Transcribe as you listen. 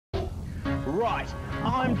Right,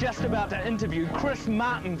 I'm just about to interview Chris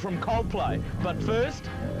Martin from Coldplay, but first,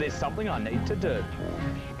 there's something I need to do.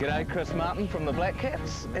 G'day, Chris Martin from the Black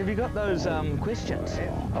Caps. Have you got those questions?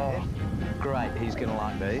 Oh, great, he's gonna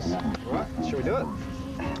like these. Right, shall we do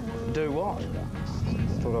it? Do what?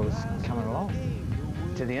 Thought I was coming along.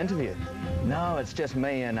 To the interview? No, it's just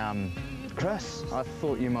me and Chris. I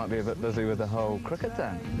thought you might be a bit busy with the whole cricket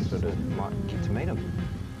thing. Sort of might get to meet him.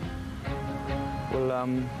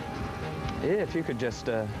 Well, yeah, if you could just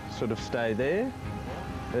sort of stay there,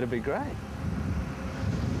 that'd be great.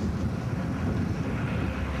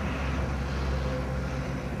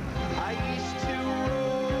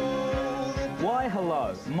 Why,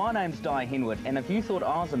 hello, my name's Dai Henwood, and if you thought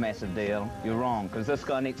I was a massive deal, you're wrong, because this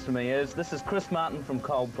guy next to me is. This is Chris Martin from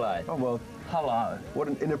Coldplay. Oh, well. Hello. What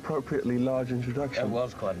an inappropriately large introduction. It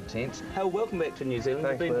was quite intense. Hey, welcome back to New Zealand.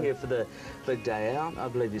 Thanks, You've been man. here for the big day out. I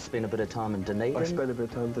believe you spent a bit of time in Dunedin. I spent a bit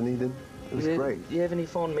of time in Dunedin. It was great. Do you have any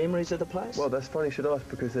fond memories of the place? Well, that's funny you should ask,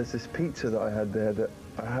 because there's this pizza that I had there that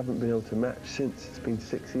I haven't been able to match since. It's been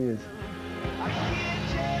 6 years.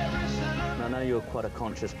 I know you're quite a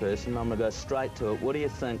conscious person. I'm going to go straight to it. What do you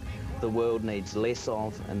think the world needs less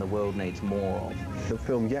of and the world needs more of? The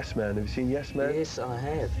film Yes Man. Have you seen Yes Man? Yes, I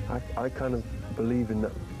have. I kind of believe in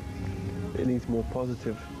that. It needs more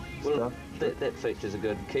positive stuff. That features a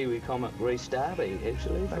good Kiwi comic, Rhys Darby,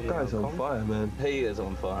 actually. That guy's on fire, man. He is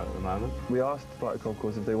on fire at the moment. We asked Flight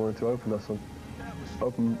Concourse if they wanted to open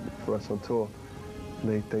for us on tour.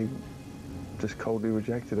 And they just coldly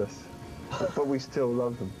rejected us. But we still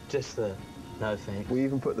love them. Just the no thanks. We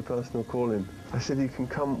even put the personal call in. I said, you can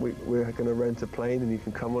come, we're going to rent a plane and you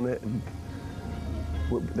can come on it, and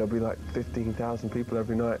there'll be like 15,000 people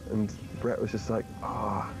every night. And Brett was just like,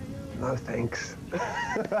 no thanks.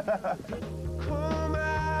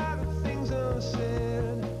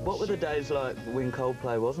 What were the days like when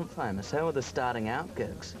Coldplay wasn't famous? How were the starting out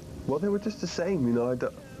gigs? Well, they were just the same, you know. I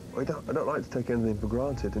don't like to take anything for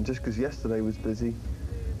granted, and just because yesterday was busy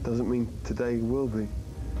doesn't mean today will be.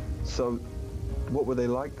 So what were they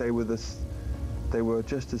like? They were just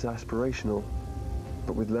as aspirational,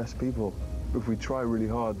 but with less people. If we try really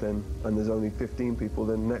hard then, and there's only 15 people,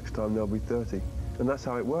 then next time there'll be 30. And that's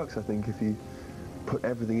how it works, I think, if you put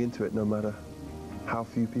everything into it, no matter how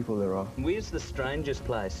few people there are. Where's the strangest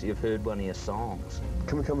place you've heard one of your songs?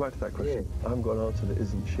 Can we come back to that question? Yeah. I haven't got an answer that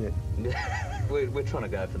isn't shit. We're trying to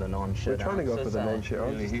go for the non-shit We're trying to go for the non-shit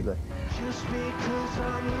answers today. Just because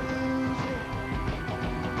I'm losing.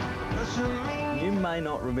 You may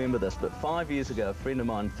not remember this, but 5 years ago, a friend of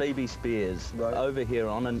mine, Phoebe Spears, over here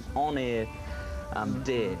on an on-air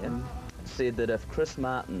dare, said that if Chris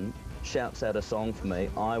Martin shouts out a song for me,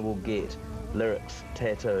 I will get lyrics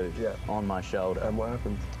tattooed on my shoulder. And what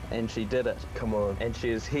happened? And she did it. Come on. And she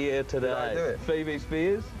is here today. Did I do it? Phoebe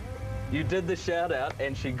Spears, you did the shout out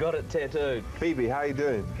and she got it tattooed. Phoebe, how you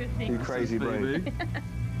doing? Good, thanks. You crazy brain.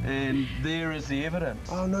 And there is the evidence.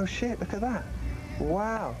 Oh, no shit, look at that.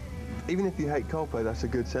 Wow. Even if you hate Coldplay, that's a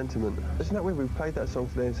good sentiment. Isn't that weird? We played that song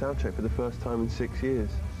today in Soundcheck for the first time in 6 years.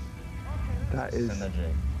 That is...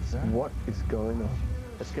 Synergy. What is going on?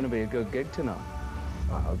 It's going to be a good gig tonight.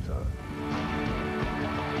 I hope so.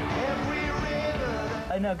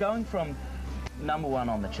 Hey, now going from #1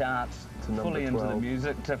 on the charts, to fully number into 12. the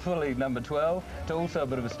music, to fully number 12, to also a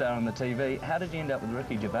bit of a star on the TV, how did you end up with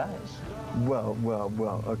Ricky Gervais? Well,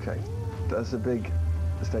 okay. That's a big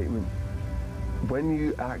statement. When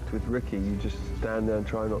you act with Ricky, you just stand there and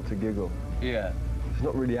try not to giggle. Yeah. It's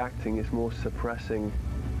not really acting, it's more suppressing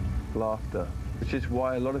laughter, which is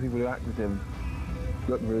why a lot of people who act with him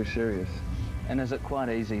look very serious. And is it quite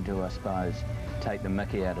easy to, I suppose, take the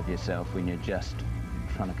mickey out of yourself when you're just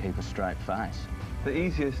trying to keep a straight face? The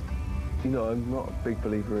easiest, you know, I'm not a big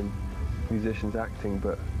believer in musicians acting,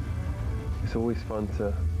 but it's always fun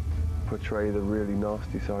to portray the really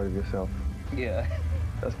nasty side of yourself. Yeah.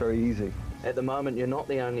 That's very easy. At the moment, you're not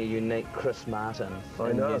the only unique Chris Martin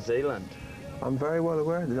in New Zealand. I'm very well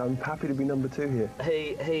aware of this. I'm happy to be number 2 here.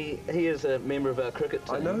 He is a member of our cricket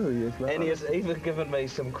team. I know he is, man. And he has even given me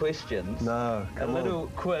some questions. No, come on. A little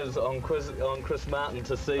quiz on Chris Martin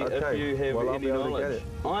to see if you have I'll any be able to knowledge. get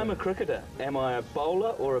it. I'm a cricketer. Am I a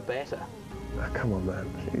bowler or a batter? Ah, come on, man.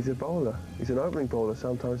 He's a bowler. He's an opening bowler,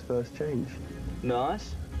 sometimes first change.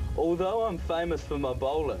 Nice. Although I'm famous for my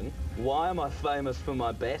bowling, why am I famous for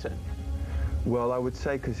my batting? Well, I would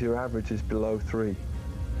say because your average is below 3.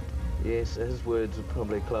 Yes, his words are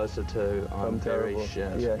probably closer to I'm very terrible.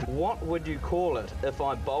 shit. Yeah. What would you call it if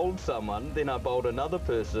I bowled someone, then I bowled another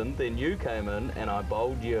person, then you came in and I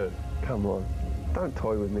bowled you? Come on. Don't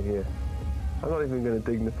toy with me here. I'm not even going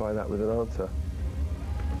to dignify that with an answer.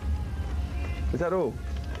 Is that all?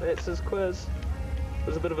 That's his quiz. It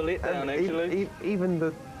was a bit of a letdown, actually. Even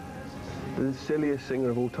the silliest singer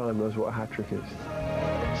of all time knows what a hat trick is.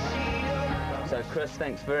 So, Chris,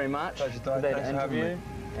 thanks very much Pleasure, for Dai. that Thanks for having interview. me.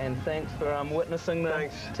 And thanks for witnessing the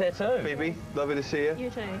Thanks. tattoo. Phoebe, lovely to see you. You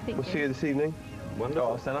too, thank We'll you. see you this evening. Wonderful.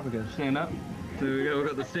 Oh, I'll stand up again. Stand up. There we go. We've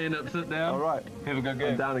got the stand up, sit down. All right. Have a good I'm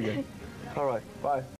game. down again. All right, bye.